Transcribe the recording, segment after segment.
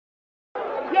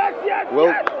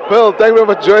Well, Pearl, thank you very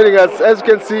much for joining us. As you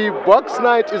can see, Box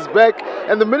Night is back,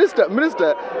 and the Minister,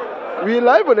 we're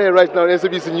live on air right now on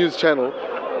SABC News Channel.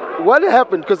 What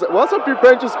happened? Because whilst I'm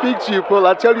preparing to speak to you, Pearl,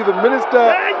 I'll tell you the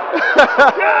Minister...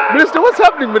 Minister, what's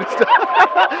happening, Minister?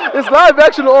 It's live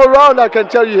action all around, I can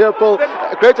tell you here, Pearl.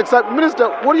 Great excitement. Minister,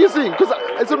 what are you seeing? Because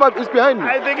it's behind me.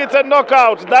 I think it's a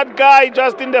knockout. That guy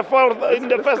just in the first... Yes.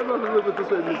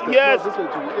 No, this way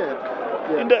too. Yeah.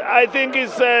 I think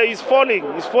he's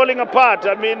falling. He's falling apart.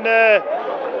 I mean,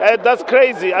 that's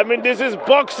crazy. I mean, this is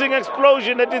boxing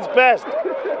explosion at its best.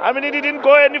 I mean, it didn't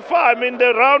go any far. I mean,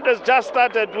 the round has just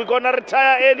started. We're going to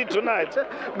retire early tonight.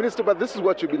 Minister, but this is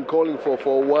what you've been calling for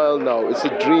a while now. It's a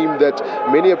dream that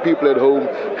many people at home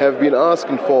have been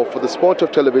asking for the sport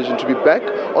of television to be back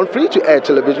on free-to-air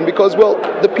television because, well,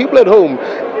 the people at home,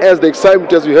 as the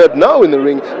excitement as we heard now in the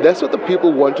ring, that's what the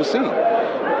people want to see.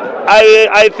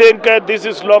 I think this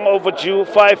is long overdue.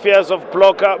 5 years of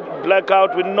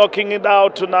blackout. We're knocking it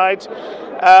out tonight.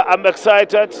 I'm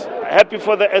excited, happy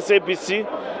for the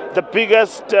SABC, the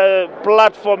biggest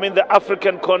platform in the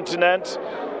African continent,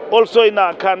 also in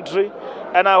our country.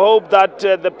 And I hope that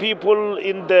the people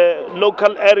in the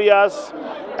local areas,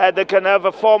 they can have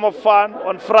a form of fun.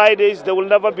 On Fridays, they will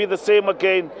never be the same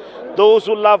again. Those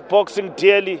who love boxing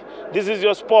dearly, this is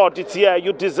your sport. It's here.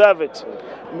 You deserve it.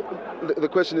 The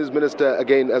question is, Minister,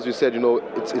 again, as you said, you know,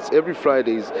 it's every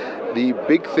Fridays. The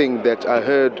big thing that I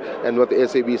heard and what the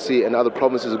SABC and other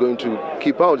provinces are going to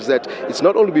keep out is that it's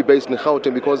not only be based in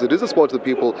Gauteng because it is a sport of the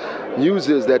people. News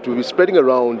is that we'll be spreading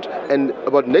around, and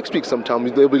about next week sometime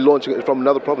they'll be launching it from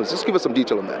another province. Just give us some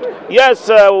detail on that. Yes,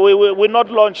 we're not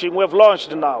launching. We've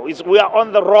launched now. We are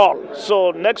on the roll.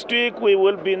 So next week we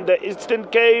will be in the Eastern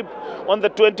Cape on the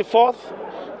 24th.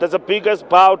 There's the biggest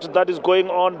bout that is going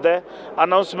on there.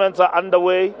 Announcements are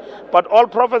underway, but all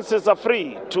provinces are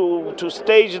free to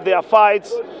stage their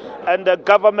fights, and the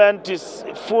government is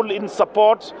full in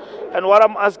support. And what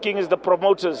I'm asking is the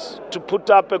promoters to put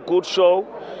up a good show,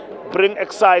 bring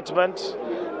excitement,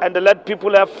 and let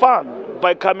people have fun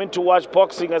by coming to watch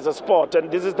boxing as a sport.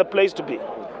 And this is the place to be.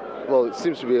 Well, it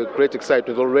seems to be a great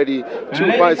excitement. Already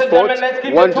 2 fights fought.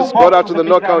 One just got out to the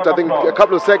knockout. I think a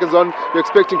couple of seconds on, we're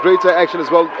expecting greater action as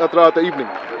well throughout the evening.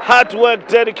 Hard work,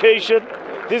 dedication.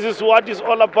 This is what it's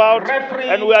all about.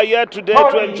 And we are here today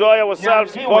to enjoy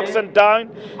ourselves, box and dine.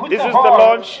 This is the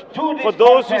launch. For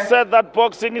those who said that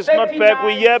boxing is not back,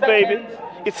 we're here, baby.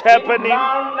 It's happening.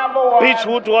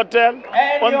 Birchwood Hotel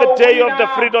on the day of the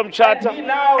Freedom Charter,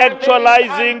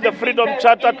 actualizing the Freedom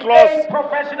Charter clause,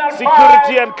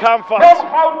 security and comfort,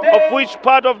 of which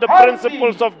part of the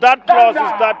principles of that clause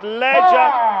is that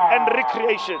leisure and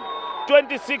recreation.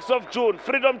 26th of June,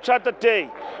 Freedom Charter Day.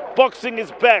 Boxing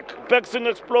is back. Boxing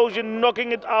explosion,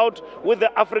 knocking it out with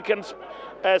the African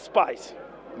spice.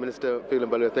 Minister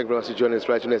Mbalula, thank you very much for joining us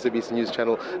right on SABC News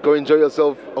Channel. Go enjoy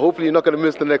yourself. Hopefully you're not going to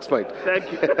miss the next fight. Thank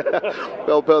you.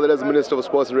 Well, Pearl, that is the Minister of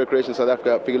Sports and Recreation South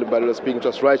Africa, Mbalula, speaking to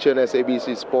us right here on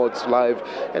SABC Sports Live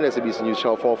and SABC News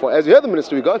Channel 44. As you heard the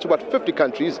Minister, we got to about 50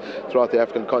 countries throughout the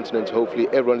African continent. Hopefully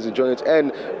everyone is enjoying it.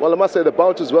 And, well, I must say the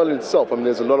bout as well in itself. I mean,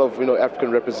 there's a lot of,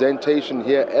 African representation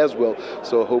here as well.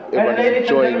 So I hope everyone is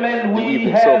enjoying the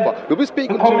evening so far. We'll be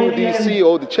speaking to the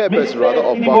CEO, the chairperson rather,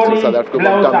 of Boxing South Africa,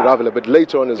 a bit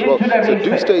later on as well. So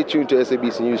do stay tuned to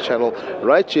SABC News Channel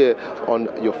right here on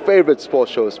your favorite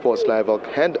sports show, Sports Live. I'll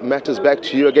hand matters back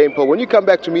to you again, Paul. When you come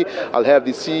back to me, I'll have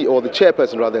the CEO, or the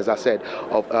chairperson rather, as I said,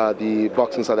 of the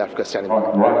Boxing South Africa standing by.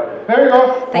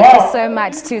 Thank you so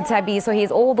much to Tabi. So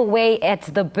he's all the way at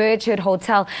the Birchwood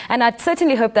Hotel, and I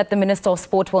certainly hope that the Minister of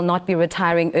Sport will not be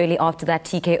retiring early after that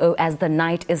TKO, as the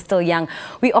night is still young.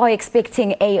 We are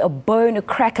expecting a bone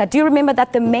cracker. Do you remember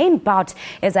that the main bout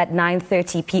is at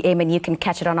 9:30 p.m. and you can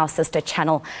catch it on our sister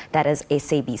channel, that is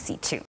SABC2.